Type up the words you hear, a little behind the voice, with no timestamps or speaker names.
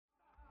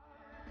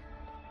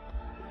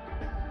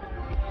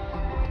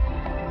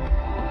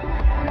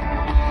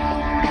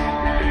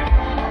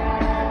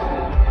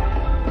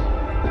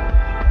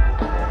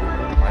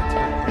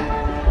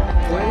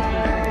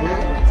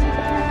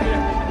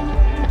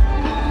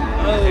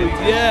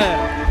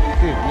Yeah.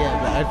 Dude, yeah,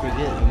 but I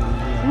forget.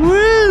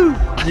 Woo!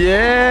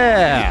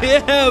 Yeah.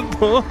 Yeah,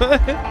 boy.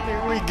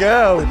 Here we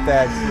go with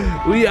that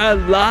shit. We are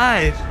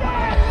live.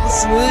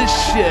 Listen to this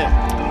shit.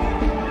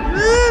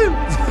 Woo!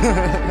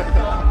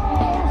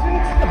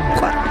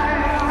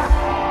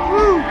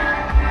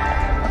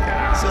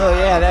 So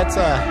yeah, that's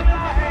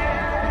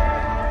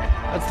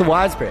the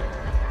widespread.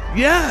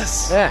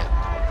 Yes. Yeah.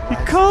 He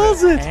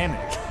calls it. Panic.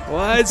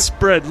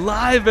 Widespread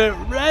live at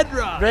Red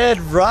Rock. Red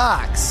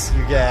Rocks,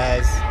 you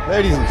guys.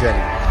 Ladies and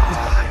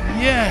gentlemen.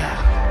 Yeah.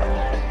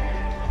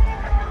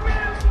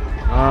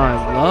 Oh,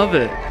 I love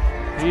it.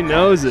 He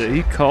knows it.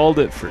 He called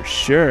it for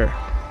sure.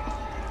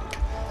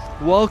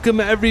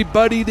 Welcome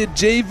everybody to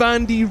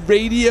JVonD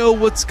Radio.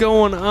 What's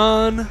going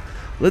on?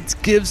 Let's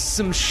give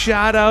some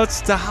shout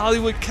outs to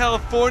Hollywood,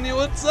 California.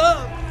 What's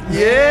up?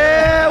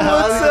 Yeah,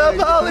 what's up,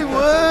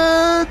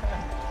 Hollywood?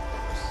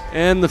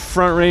 And the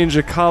Front Range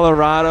of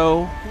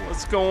Colorado.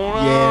 What's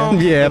going on?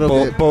 Yeah,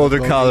 Little bit. Boulder,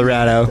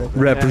 Colorado.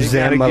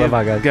 Represent,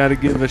 motherfucker. Gotta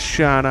give a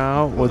shout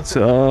out. What's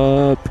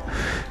up?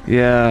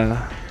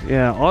 Yeah.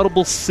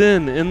 Audible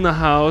Sin in the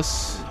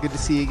house. Good to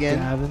see you again.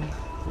 Gavin,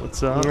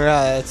 what's up?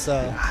 Yeah, it's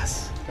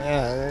Yes.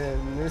 yeah.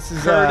 This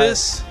is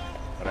Curtis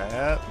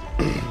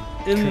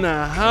in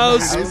the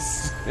house.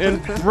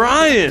 And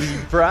Brian.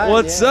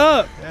 What's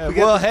up? We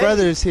got the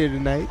brothers here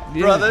tonight.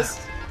 Yeah. brothers.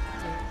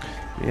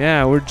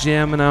 Yeah, we're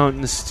jamming out in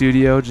the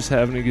studio, just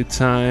having a good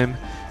time.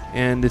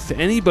 And if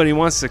anybody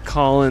wants to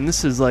call in,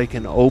 this is like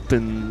an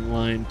open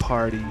line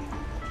party.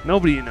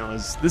 Nobody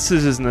knows. This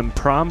is just an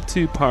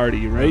impromptu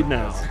party right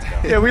now.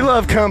 Yeah, we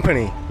love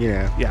company, you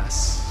know,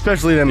 Yes.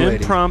 especially them ladies.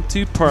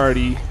 Impromptu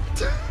party.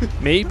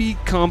 Maybe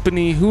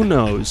company, who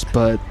knows,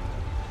 but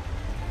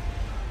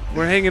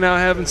we're hanging out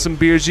having some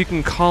beers. You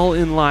can call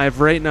in live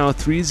right now,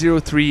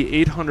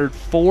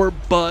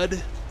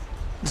 303-800-4BUD,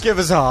 Give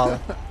us a holler.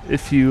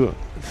 if you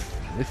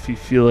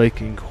feel like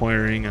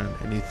inquiring on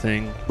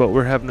anything. But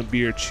we're having a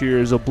beer.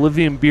 Cheers.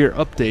 Oblivion beer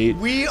update.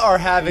 We are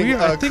having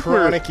I a think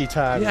we're- chronicky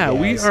time. Yeah,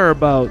 we guys. are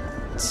about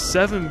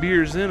 7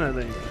 beers in, I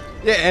think.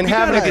 Yeah, and We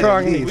having a gotta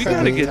chronicky We time.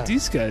 gotta get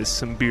these guys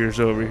some beers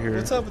over here.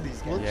 What's up with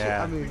these guys?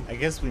 Yeah, I mean- I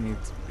guess we need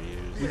some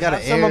beers. We gotta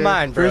Have some of air.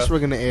 mine, bro. First, we're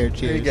gonna air.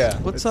 Cheers. There you go.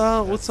 What's Let's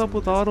up with some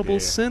of this Audible beer.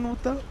 Sin?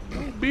 What the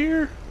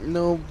beer?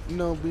 No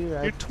beer.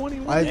 You're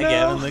 21 I- Hey, now?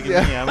 Gavin, look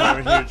at me. I'm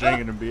over here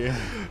drinking a beer.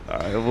 All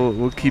right,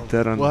 we'll keep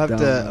that on. We'll have the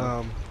to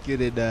down.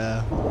 get it.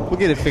 We'll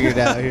get it figured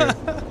out here.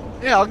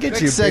 Yeah, I'll get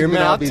Next you a beer, segment,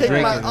 man. I'll I'll be take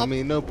drinking. my. I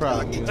mean, no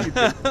problem. You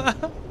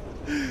know.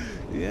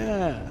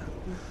 Yeah.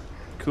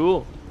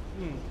 Cool.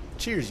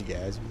 Cheers, you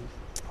guys.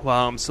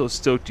 Wow, I'm so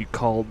stoked you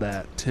called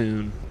that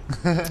tune.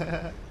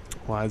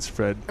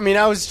 Widespread. I mean,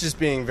 I was just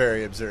being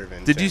very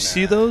observant. Did you and,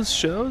 see those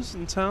shows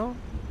in town,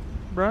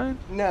 Brian?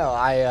 No,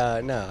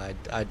 I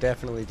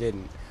definitely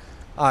didn't.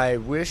 I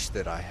wish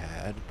that I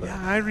had, but Yeah,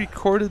 I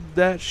recorded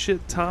that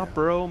shit top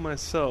row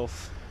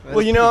myself.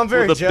 well, you know, I'm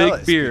very With a big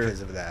jealous beer.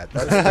 because of that.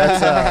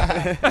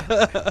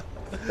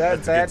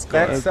 That's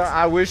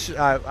I wish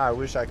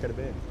I could have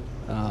been,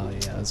 Oh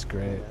yeah, that's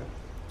great.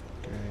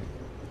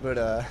 but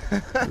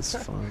That's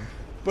fun.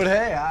 but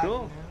hey, I've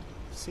Cool.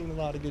 seen a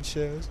lot of good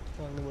shows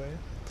along the way.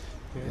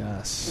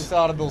 Yes. This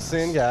Audible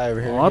Sin guy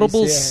over here.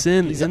 Audible he's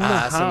Sin he's in the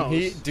awesome. house.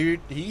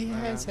 He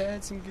has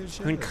had some good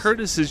shows. And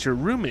Curtis is your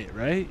roommate,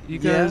 right? You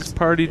Yeah. guys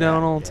party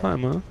down all the yeah.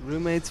 time, huh?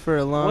 Roommates for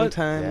a long What-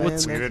 time. yeah.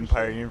 what's man. We've been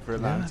partying for a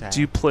long Yeah. time. Do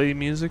you play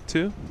music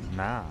too?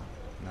 Nah,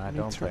 I Me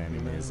don't too, play any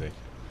man. music.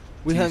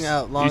 We hung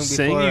out long You before.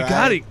 sing? You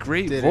got I a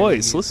great did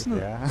voice. any Listen to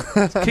Yeah.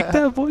 kick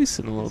that voice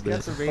in a little He's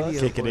got bit. the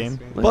radio Kick it voice, in.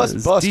 man. Bust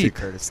It's it, deep.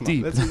 Curtis. It's Come on.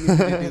 deep. That's what you need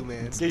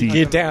to do, man.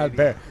 Get down,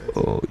 bear.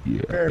 Oh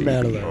yeah. Bear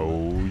metal.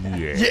 Oh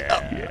yeah.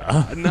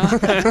 Yeah. Nice.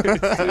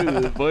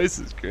 Dude, the voice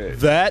is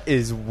great. That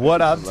is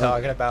what I'm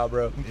talking about,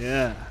 bro.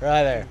 Yeah.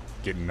 Right there.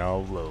 Getting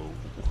all low.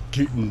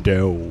 Getting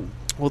down.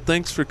 Well,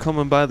 thanks for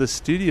coming by the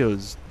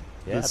studios.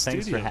 Yeah, The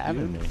thanks studio, for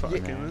having dude. me.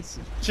 Fucking man. this-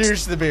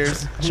 Cheers to the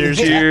beers. Cheers. Cheers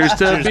to Cheers to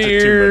too much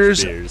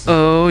beers. beers.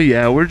 Oh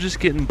yeah, we're just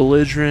getting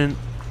belligerent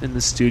in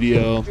the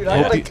studio. Dude,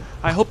 I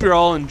I hope you're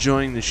all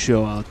enjoying the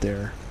show out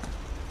there.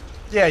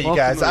 Yeah, you Welcome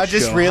guys. to the I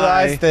just show.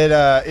 realized Hi.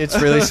 that it's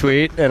really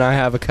sweet, and I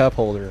have a cup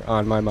holder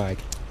on my mic.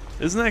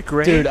 Isn't that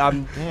great? Dude,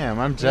 Damn,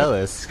 I'm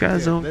jealous. This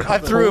guy's own I I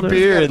cup threw a holder.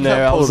 beer in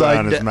there. I Hold was on like,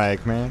 on his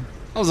mic, man.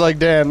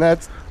 damn,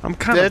 that's I'm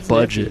kind of That's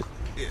budget.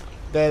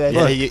 that.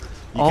 Yeah, Look, you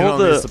All can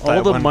only the supply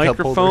all the one cup holder.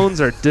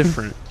 microphones are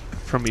different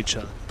from each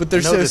other. but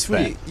they're so Notice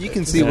sweet. You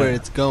can see Yeah. where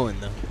it's going,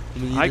 though. I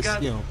mean, you I just,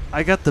 got- you know.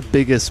 I got the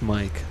biggest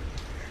mic.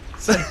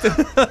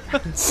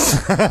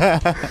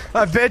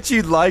 I bet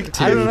you'd like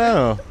to. I don't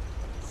know.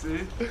 See?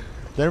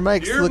 Their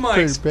mics Your look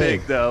mic's pretty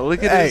big though.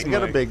 Look at Hey, his You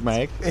got a mic. big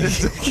mic.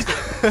 This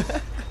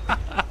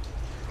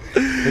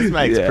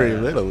mic's Yeah. pretty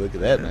little. Look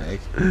at that mic.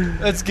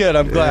 That's good.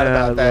 I'm glad Yeah,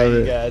 about I that, love you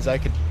it. guys. I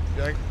could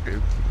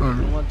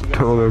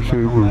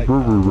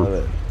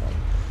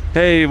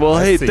Hey, well,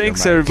 I hey, see your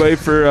thanks mic. everybody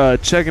for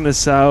checking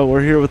us out.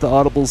 We're here with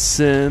Audible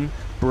Sin,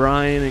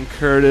 Brian and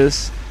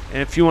Curtis.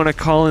 And if you want to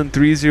call in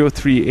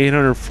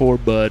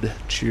 303-804-BUD,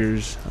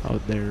 cheers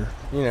out there.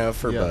 You know,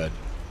 for Yeah.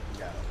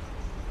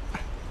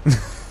 Bud.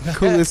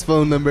 Coolest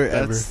phone number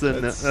ever. That's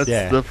the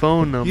yeah. the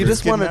phone number. You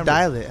just good want to number.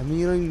 dial it. I mean,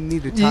 you don't even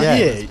need to talk Yeah,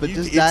 to us, but you-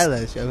 just it's- dial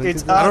it. I mean,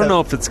 it's 'cause I don't auto- know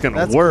if it's gonna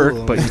That's work,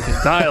 cool. but you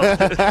can dial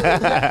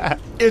it.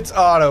 It's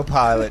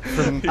autopilot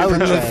from I would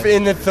try.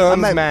 in the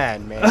thumbs might-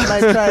 man, man. I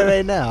might try it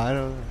right now. I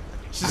don't know.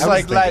 It's I just was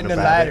like lighting thinking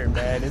a about lighter, it.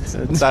 man.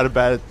 It's Thought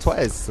about it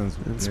twice since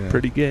It's yeah,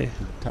 pretty gay.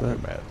 talking but-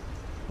 about it.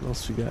 What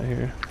else we got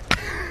here?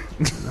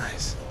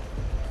 Nice.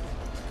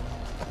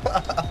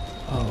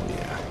 Oh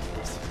yeah.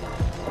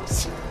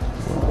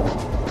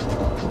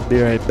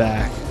 Be right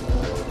back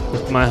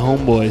with my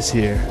homeboys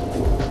here.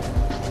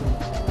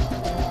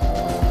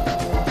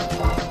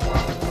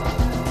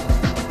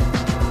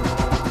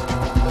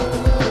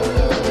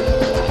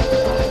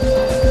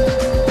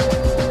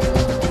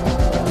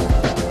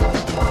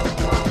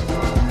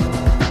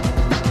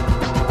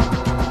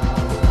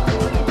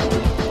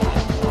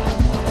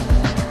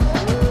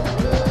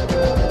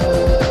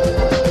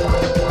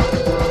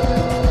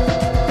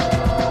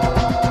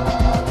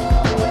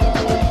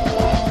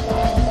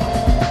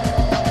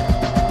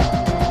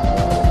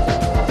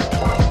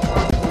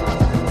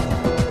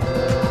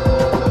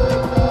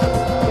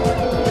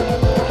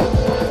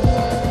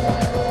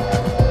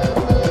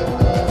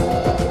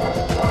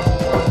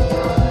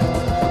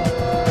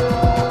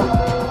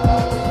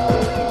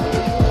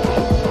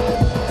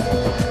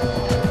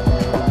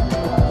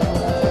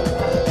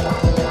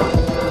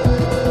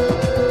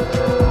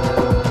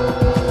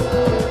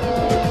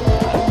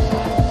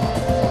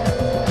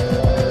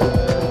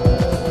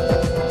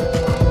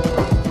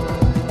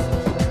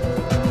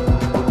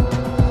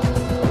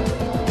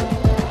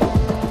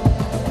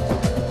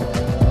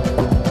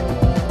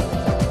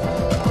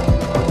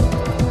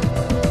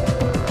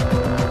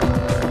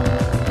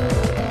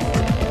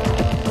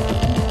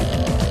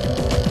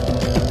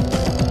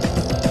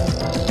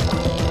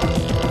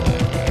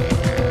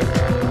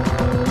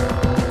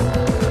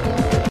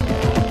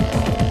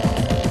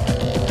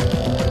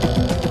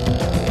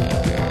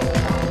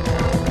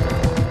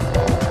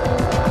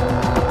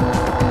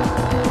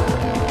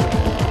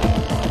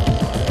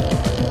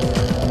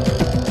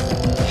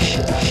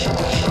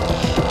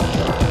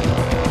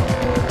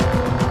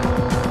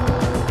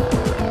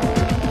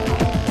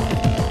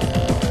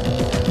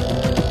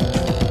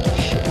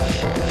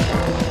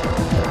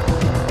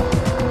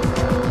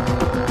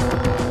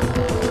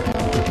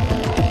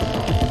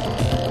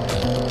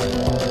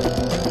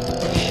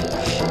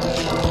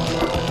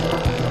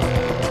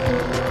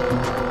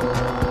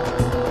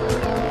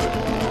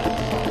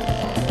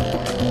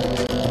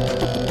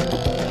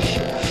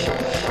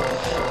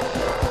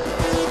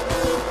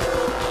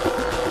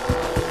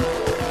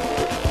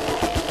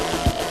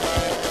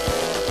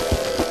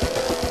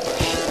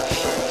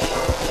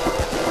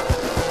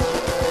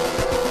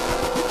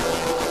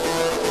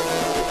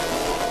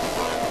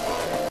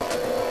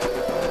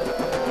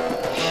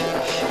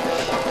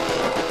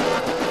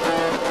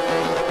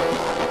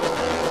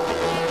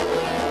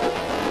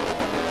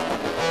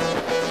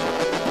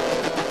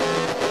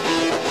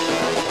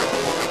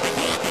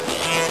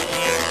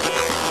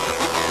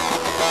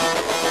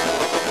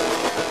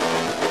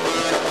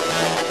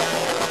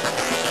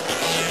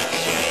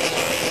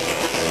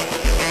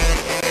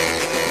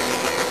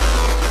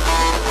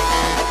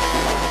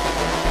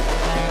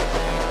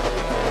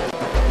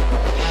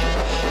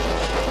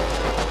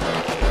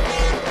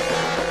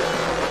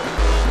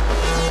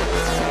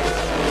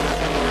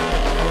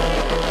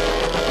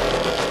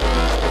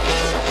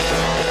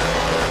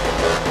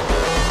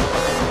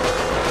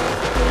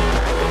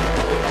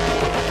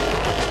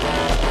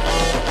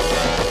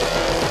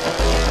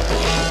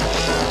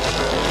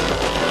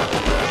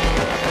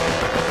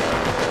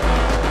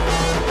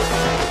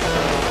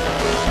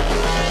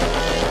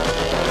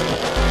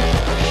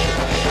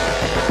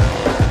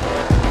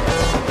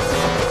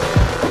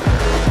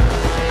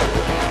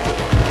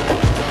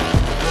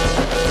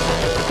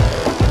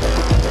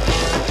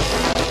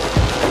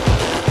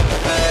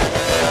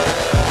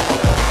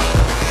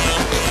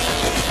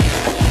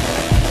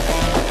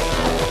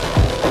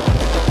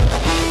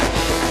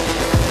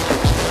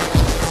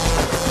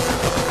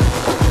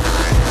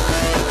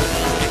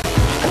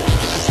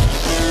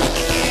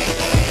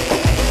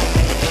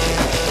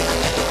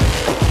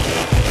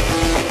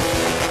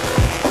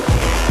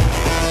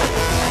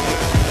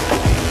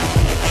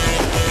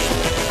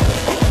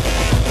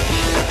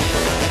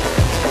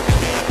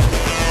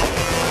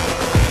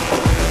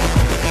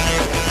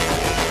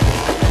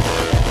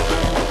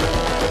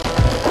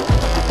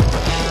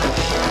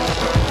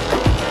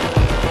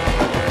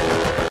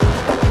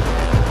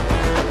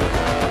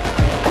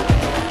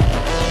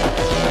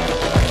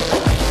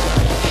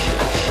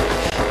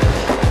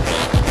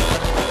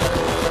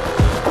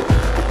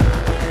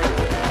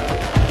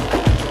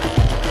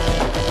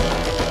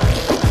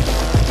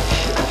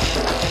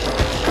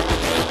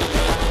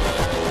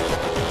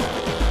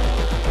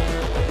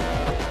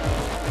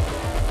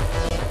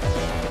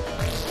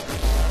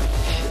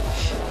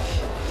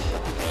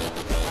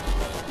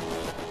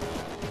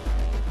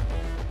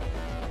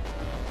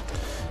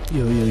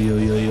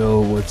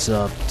 Yo, what's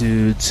up,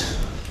 dudes?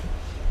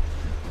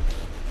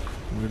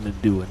 We're gonna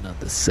do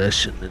another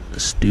session in the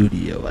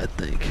studio, I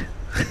think.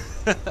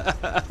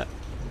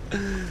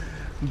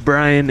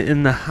 Brian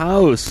in the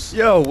house.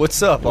 Yo,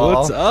 what's up, all?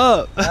 What's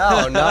up?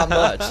 Oh, not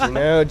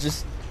much,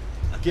 just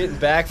getting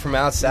back from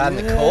outside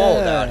in the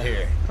cold out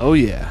here. Oh,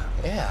 yeah.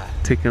 Yeah.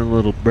 Taking a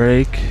little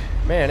break.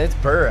 Man, it's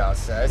burr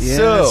outside. Yeah,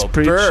 So it's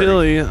pretty burr.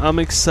 chilly. I'm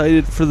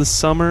excited for the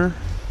summer,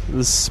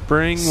 the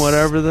spring,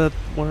 whatever the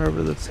you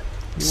wanna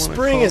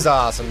Spring call is it.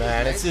 awesome,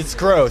 man. It's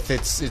growth.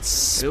 It's It was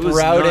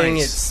sprouting.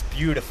 nice. It's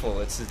beautiful.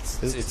 It's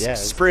yeah,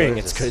 it's spring.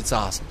 gorgeous. It's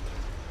awesome.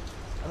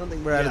 I don't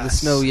think we're out of the Yes.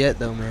 snow yet,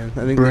 though, man.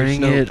 I think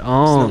Bring there's it snow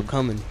on.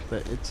 coming,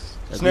 but it's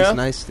at Snow? least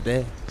nice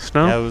today.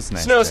 Snow? Yeah, it was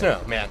nice.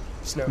 Snow, man.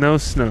 Snow. No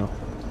snow.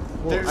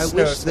 There's I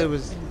snow, wish snow. there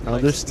was. Oh,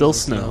 there's still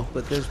snow.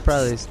 but there's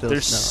probably still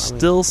There's snow.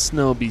 still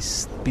snow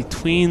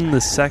between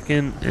the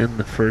second and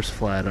the first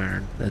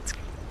Flatiron. That's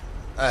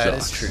That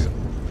is sucks. true.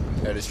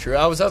 That is true.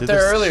 I was up Dude, there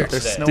there's- earlier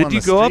there's today. snow Did on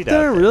you the go up street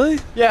there? out there. Really?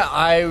 Yeah,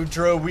 I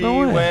drove. We No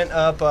way. went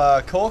up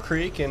Coal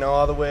Creek and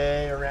all the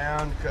way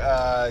around.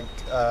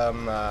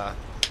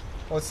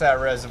 What's that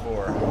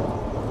reservoir?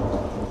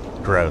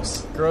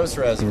 Gross. Gross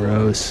Reservoir.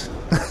 Gross.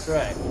 That's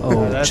right.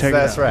 Oh, that's check it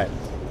that's out. right.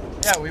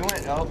 Yeah, we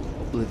went. Oh,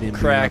 Oblivion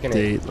Cracking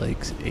it. update like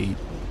eight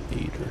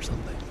or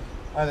something.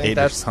 I think 8 or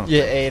that's something.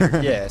 yeah,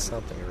 8. Yeah,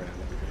 something around there.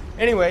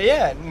 Anyway,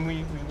 yeah, and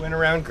we went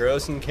around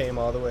Gross and came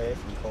all the way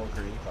from Coal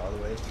Creek all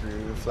the way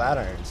through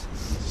Flatirons.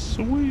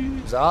 Sweet.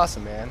 It was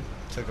awesome, man.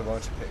 Took a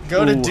bunch of pictures.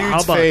 Go to Ooh,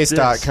 how about this? How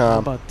dudesface.com.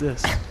 about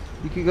this?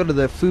 You can go to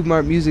the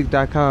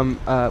foodmartmusic.com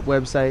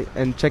website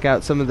and check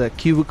out some of the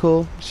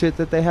cubicle shit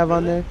that they have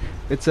on there.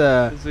 It's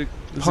a Is it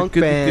punk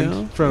good to band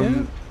go?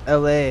 from Yeah.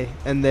 LA,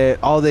 and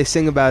all they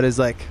sing about is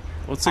like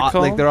What's it called?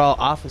 like they're all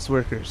office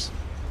workers.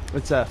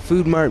 It's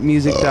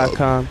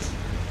foodmartmusic.com.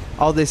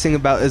 All they sing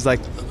about is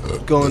like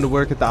going to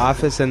work at the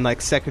office and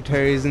like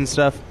secretaries and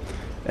stuff.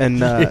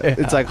 And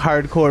it's like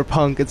hardcore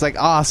punk. It's like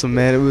awesome,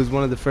 man. It was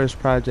one of the first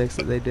projects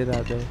that they did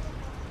out there.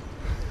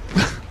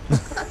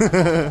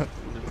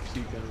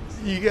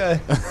 You guys,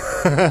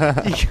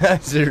 you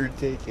guys are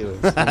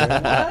ridiculous.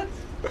 man.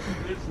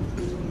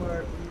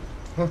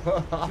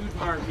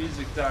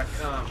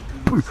 Foodmartmusic.com.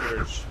 Google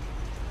search.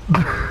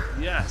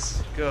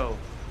 Yes, go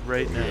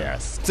right now.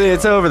 Yes. See,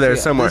 it's over there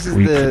Yeah, somewhere. This is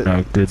We the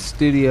connected.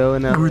 studio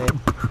in LA.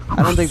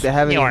 I don't think they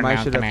have any of my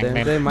shit up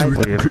there. They might.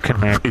 We have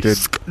connected.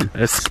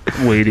 It's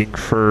waiting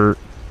for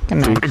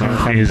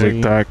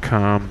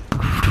foodmartmusic.com.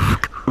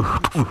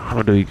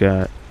 What do we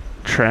got?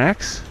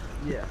 Tracks?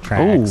 Yeah.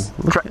 Oh,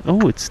 look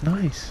oh, it's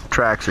nice.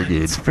 Tracks are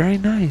good. It's very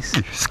nice.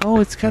 Oh,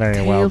 it's got Very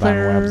Taylor. well done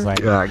website.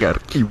 Yeah, I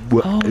got to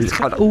Oh, it's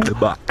got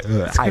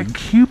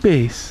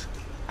Cubase.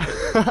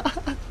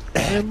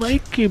 I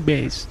like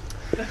Cubase.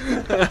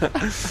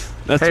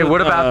 That's Hey,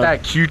 what about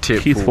that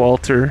Q-tip? Keith fool?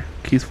 Walter.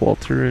 Keith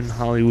Walter in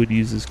Hollywood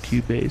uses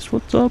Cubase.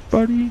 What's up,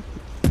 buddy?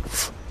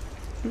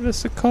 Give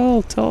us a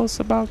call. Tell us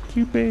about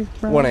Cubase,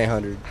 bro.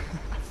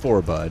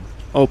 1-800-4-BUD.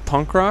 Oh,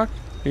 punk rock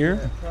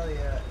here. I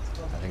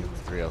think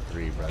it's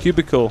 303, bro.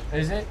 Cubicle.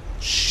 Is it?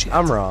 Shit.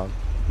 I'm wrong.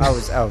 I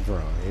was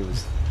wrong. It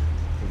was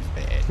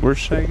bad. Where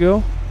should I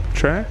go?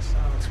 Tracks.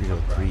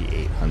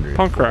 303-800.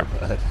 Punk rock.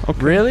 Okay.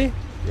 Really?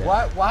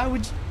 Yeah. Why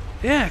would you?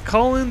 Yeah,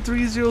 call in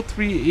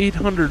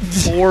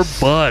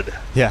 303-800-4-BUD.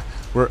 Yeah,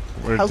 we're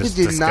How just could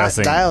you not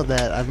discussing. dial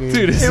that? I mean,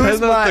 Dude, is It that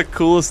was not my- the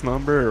coolest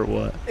number or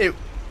what? Yeah,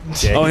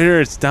 Oh,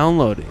 here, it's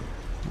downloading.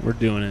 We're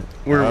doing it.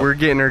 We're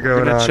getting her We're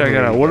going going to on. check it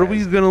here, out. you What are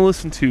guys. we going to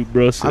listen to,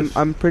 bro?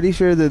 I'm pretty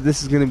sure that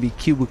this is gonna be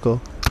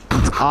Cubicle.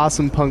 It's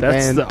awesome punk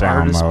That's band. the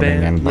artist Downloading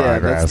band. in Yeah,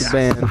 progress. that's the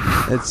band.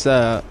 It's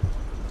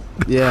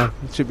yeah,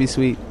 it should be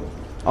sweet.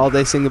 All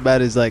they sing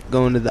about is like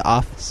going to the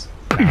office.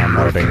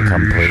 Downloading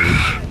complete.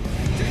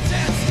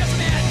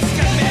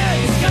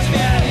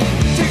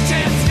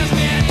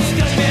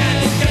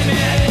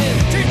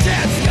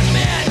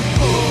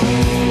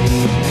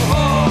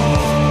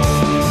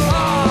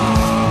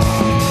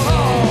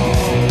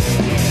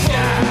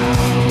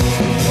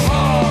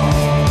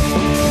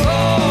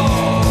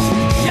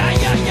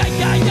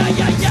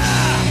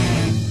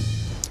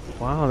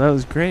 Wow, that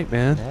was great,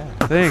 man.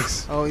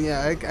 Thanks. Oh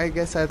yeah, I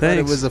guess I thought Thanks.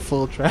 it was a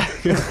full track.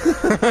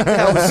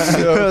 That was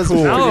so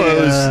cool. No,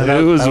 it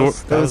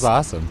was, that was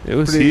awesome. it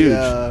was pretty, huge.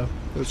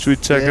 it's- Should we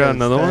check yeah, out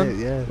another it's one?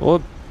 tight, Yeah.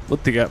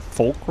 What they got?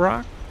 Folk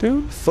rock,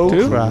 dude? Folk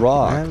Dude?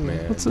 rock, man.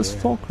 man. What's this yeah.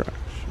 folk rock?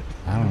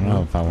 I don't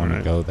know if I want to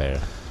Alright. go there.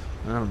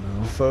 I don't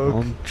know. Folk.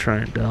 I'll try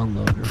and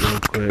download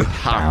it real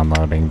quick.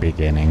 Downloading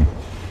beginning.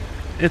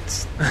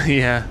 It's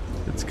yeah,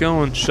 it's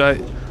going shy.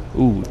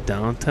 Ooh,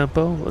 down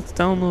tempo. Let's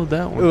download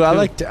that one. Ooh, I too.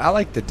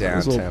 like the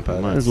down tempo.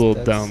 Might as well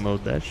That's-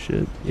 download that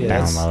shit. Yeah,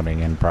 that's-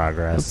 Downloading in Let's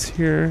progress.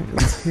 hear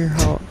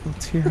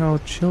how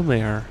chill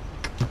they are.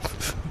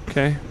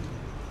 Okay.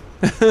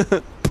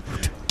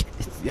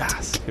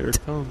 Yes, here it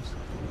comes.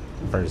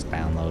 First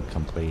download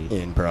complete.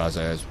 in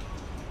process.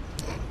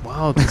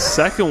 Wow, the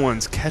second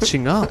one's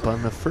catching up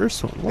on the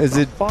first one. What Is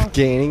the it fuck?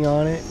 gaining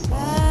on it?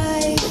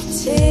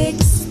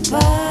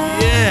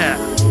 Yeah.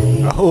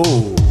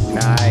 Oh,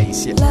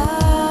 nice. Yeah.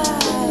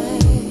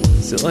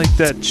 Is it like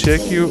that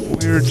chick we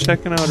were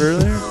checking out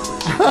earlier?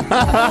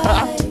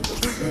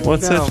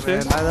 What's No, that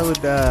man. shit?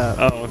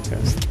 Oh,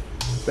 okay.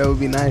 That would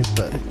be nice,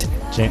 but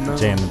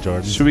Janet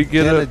Jordan. Should we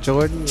get Janet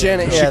Jordan?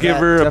 Janet, We should give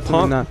her a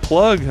definitely not.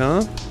 plug,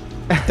 huh?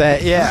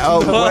 That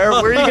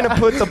where are you gonna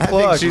put the I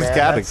plug? think she's man?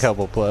 got a That's-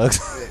 couple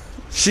plugs.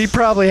 She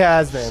probably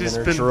has them She's in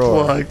her been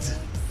drawer. plugged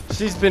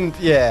She's been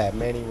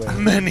many ways.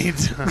 many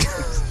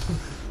times.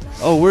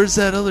 Oh, where's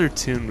that other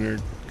tune we're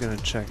gonna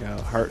check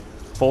out?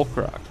 Folk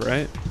rock,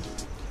 right?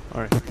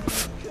 All right.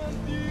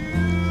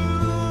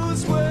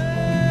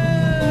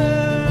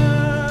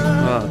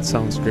 Oh, it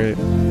sounds great.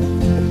 It's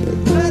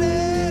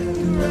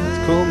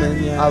cool,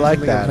 man. Yeah, I like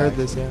don't think that, I've heard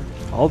this, yeah.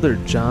 All their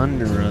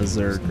genres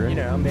are great. You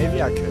know,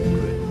 maybe I could.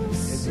 Maybe.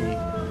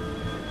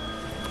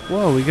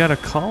 Whoa, we got a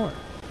caller.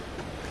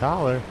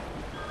 Collar.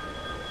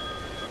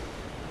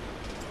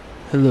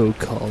 Hello,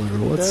 caller.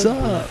 What's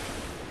up?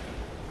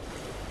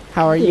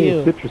 How are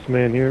you? Citrus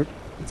Man here.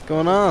 What's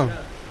going on?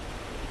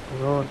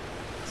 Hold on.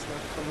 It's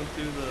not coming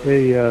through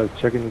the... Hey,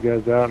 checking you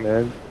guys out,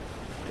 man.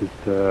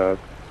 Just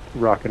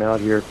rocking out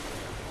here.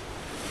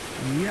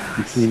 You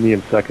Yes. see me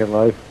in Second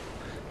Life?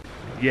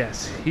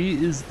 Yes, he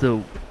is the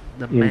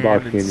man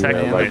Inboxing, in second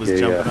yeah, Man like life. was a,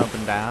 jumping up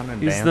and down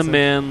and He's dancing. the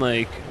man,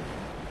 like,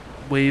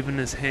 waving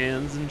his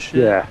hands and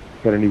shit. Yeah,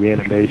 got a new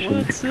animation.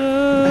 What's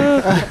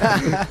up?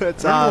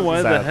 That's I don't know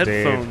why What's the up,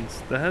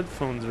 dude?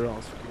 headphones are all...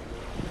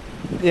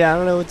 Yeah, I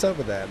don't know what's up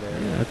with that,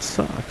 man. Yeah, it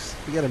sucks.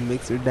 We got a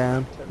mixer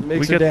down. We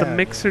got the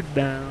mixer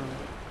down.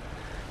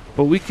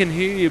 But we can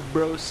hear you,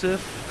 bro,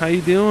 Sif. How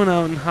you doing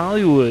out in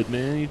Hollywood,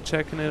 man? You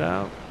checking it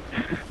out?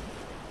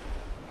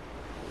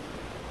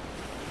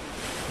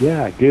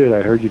 Yeah, good.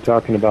 I heard you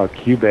talking about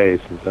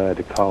Cubase, and so I had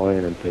to call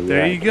in and say,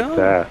 There yeah, you get go.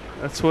 that.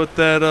 That's what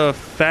that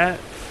fat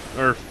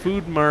or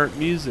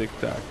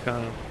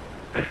foodmartmusic.com.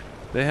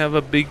 They have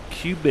a big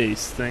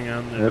Cubase thing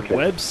on their Okay.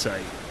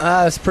 website.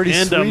 That's pretty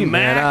And sweet, a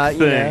Mac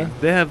man. thing.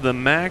 They have the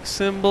Mac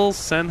symbol,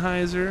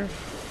 Sennheiser.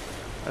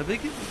 Are they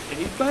getting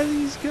paid by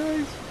these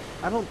guys?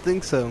 I don't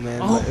think so, man.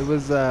 Oh. It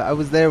was I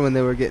was there when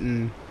they were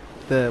getting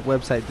the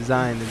website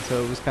designed, and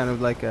so it was kind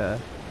of like a,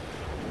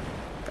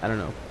 I don't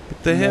know,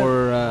 But they have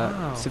more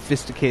wow.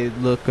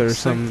 sophisticated look or It's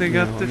some. like they you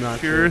got know, the I'm not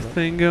Pure sure, but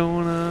thing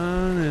going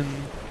on, and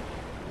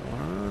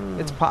wow.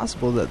 It's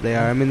possible that they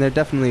are. I mean, they're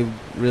definitely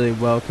really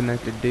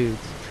well-connected dudes.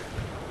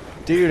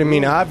 Dude, I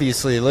mean,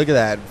 obviously, look at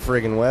that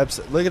friggin'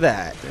 website. Look at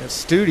that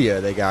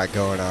studio they got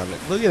going on.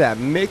 Look at that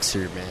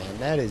mixer, man.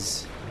 That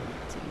is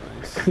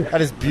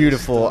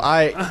beautiful.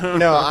 I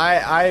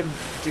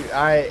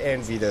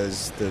envy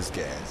those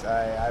guys.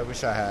 I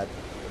wish I had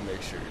a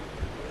mixer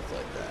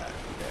like that.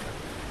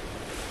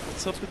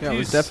 What's up with Yeah, it you,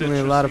 was definitely a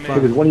Citrus lot of Man? fun.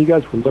 Hey, was one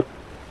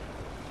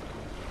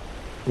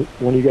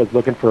of you guys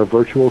looking for a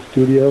virtual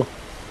studio?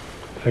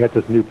 I got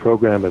this new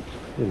program that's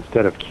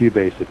instead of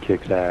Cubase, it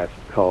kicks ass,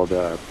 called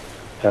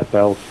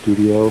FL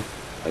Studio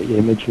by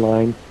Image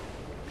Line.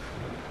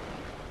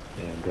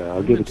 And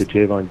I'll give it to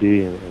JVonD,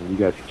 and you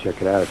guys can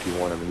check it out if you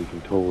want. I mean, you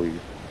can totally do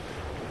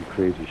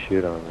crazy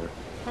shit on there.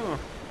 Huh.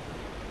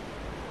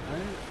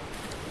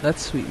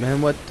 That's sweet,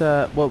 man.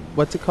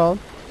 What's it called?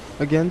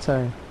 Again,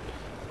 sorry.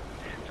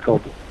 It's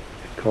called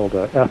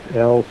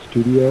FL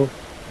Studio.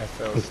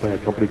 It's by a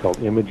company called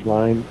Image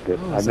Line that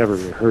Oh, I've never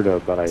even heard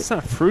of, but I It's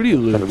not Fruity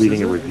Loops. started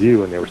reading is a it?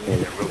 review, and they were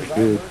saying it's really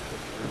good.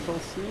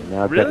 And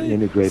now I've got it Really?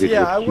 integrated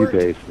Yeah, I with worked-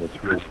 Cubase, and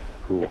it's really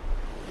cool.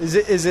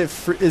 Is it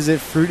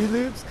Fruity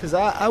Loops? Because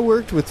I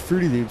worked with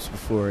Fruity Loops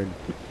before. And,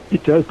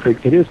 It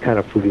is kind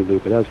of Fruity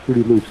Loop. It has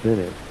Fruity Loops in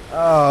it.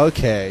 oh,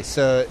 okay.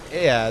 So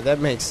yeah, that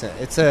makes sense.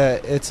 It's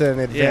an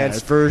advanced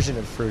it's- version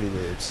of Fruity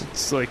Loops.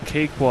 It's like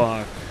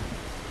Cakewalk.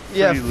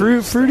 Yeah, Fruity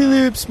Loops Fruity style.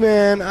 Loops,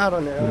 man. I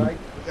don't know.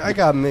 I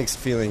got mixed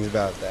feelings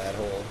about that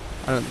whole.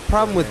 The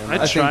problem with I I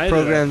think tried it,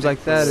 programs I like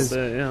think, for a that little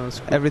is bit. Yeah, it's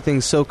cool.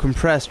 everything's so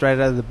compressed right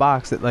out of the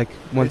box that like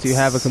once you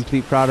have a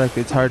complete product,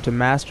 it's hard to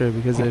master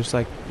because there's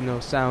like no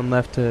sound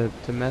left to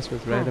mess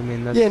with, right? I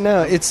mean, that's, Yeah,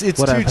 no, it's what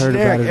too I've heard about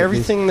generic. it, at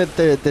Everything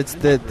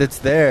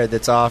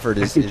that's offered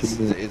is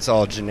it's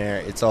all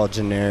generic. It's all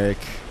generic.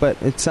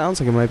 but it sounds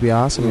like it might be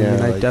awesome. Yeah, I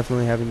mean, I like-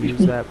 definitely haven't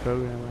used that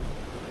program.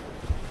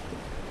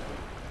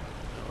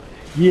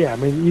 Yeah, I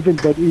mean, even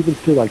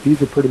still, like,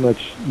 these are pretty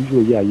much,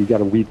 usually, yeah, you got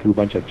to weed through a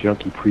bunch of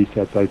junky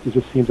presets. Like, it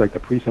just seems like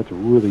the presets are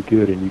really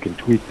good, and you can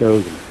tweak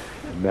those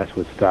and mess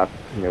with stuff,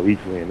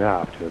 easily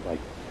enough to, like,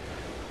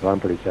 so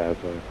I'm pretty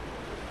satisfied.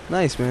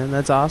 Nice, man.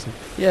 That's awesome.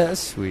 Yeah, that's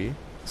sweet.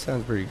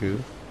 Sounds pretty cool.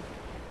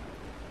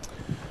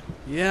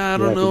 Yeah, I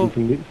don't know. If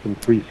you can get some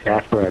free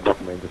software, I'd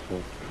recommend this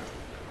one.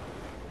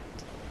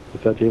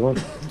 What's that,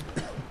 Javon?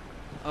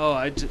 Oh,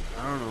 I don't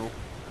know.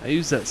 I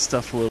use that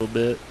stuff a little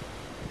bit.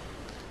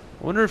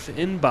 I wonder if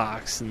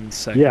Inbox and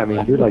Second Yeah, I mean,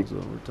 Life you're like- is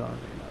what we're talking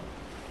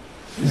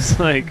about. She's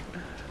like,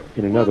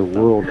 In another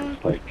world,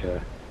 it's like,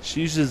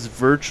 she uses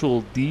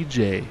virtual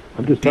DJ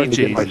I'm just starting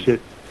to get my DJs.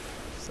 shit,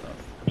 stuff.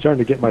 I'm starting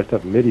to get my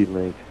stuff MIDI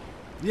linked.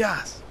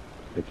 Yes.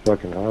 It's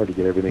fucking hard to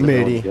get everything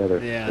MIDI. going together.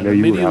 Yeah, I know the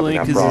you MIDI were having link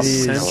that is problem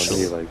essential.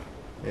 telling me, like,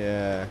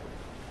 Yeah.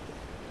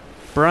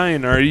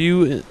 Brian, are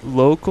you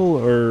local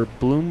or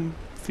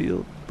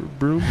Broomfield?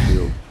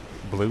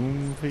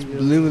 Bloomfield.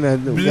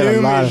 Blooming, we got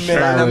a lot of Blooming, man,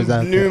 flowers I'm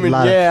out there. blooming, A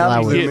lot yeah, I'm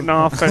of flowers. Getting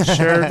off a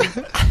shirt.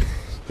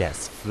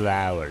 Yes,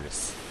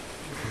 flowers.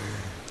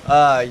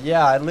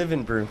 Yeah, I live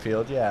in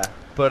Broomfield, yeah.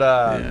 But,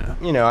 Yeah.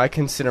 you know, I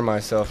consider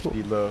myself to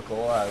be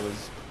local. I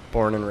was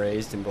born and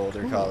raised in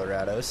Boulder,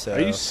 Colorado, so... Are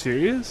you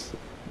serious?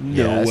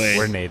 No Yes. way.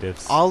 We're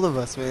natives. All of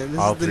us, man. This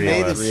All is the three of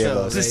native us. Three of show.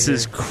 us. This right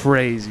is here.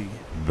 crazy.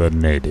 The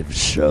native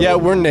show. Yeah,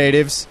 we're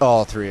natives,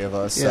 all three of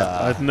us. Yeah,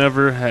 I've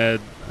never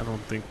had, I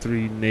don't think,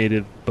 3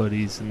 native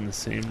buddies in the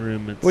same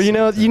room. At the Well, you same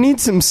know, time. you need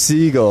some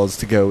seagulls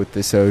to go with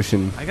this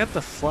ocean. I got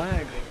the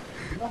flag.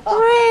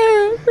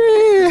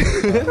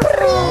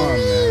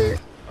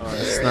 Oh,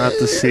 it's not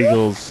the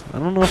seagulls. I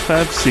don't know if I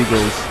have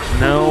seagulls.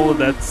 No,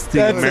 that's the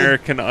That's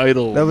American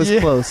Idol That was Yeah.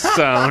 close.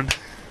 sound.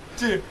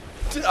 Dude,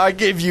 I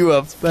gave you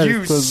a That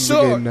few is close to the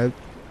so... game,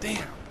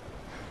 Damn.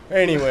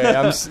 Anyway,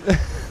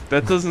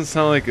 That doesn't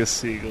sound like a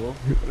seagull.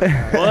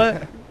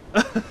 What?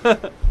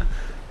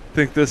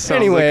 Think this sounds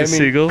Anyway, like a I mean-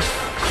 seagull?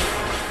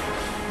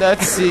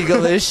 that's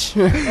seagull-ish.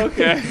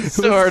 Okay.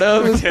 Sort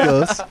of. That was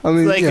close. I mean,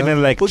 It's like you an know,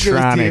 we'll give it to you.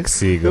 electronic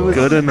seagull.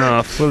 Good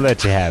enough. We'll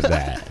let you have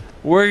that.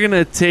 We're going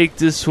to take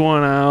this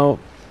one out,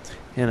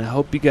 and I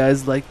hope you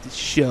guys like the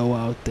show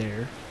out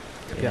there.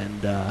 Yeah.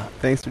 And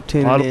Thanks for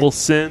tuning Audible in.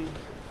 Sin,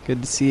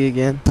 Good to see you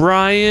again.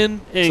 Brian,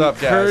 and What's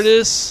up, guys?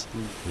 Curtis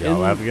Y'all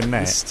in have a good the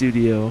night.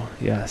 studio.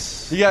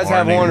 Yes. You guys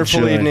have a Morning, wonderful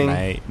enjoy. evening.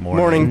 Night,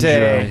 Morning,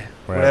 day. Enjoy.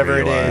 Whatever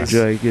it you are. is.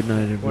 Enjoy. Good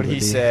night, everybody. What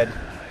he said.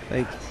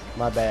 Thank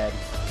My bad.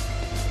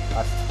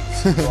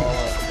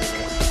 I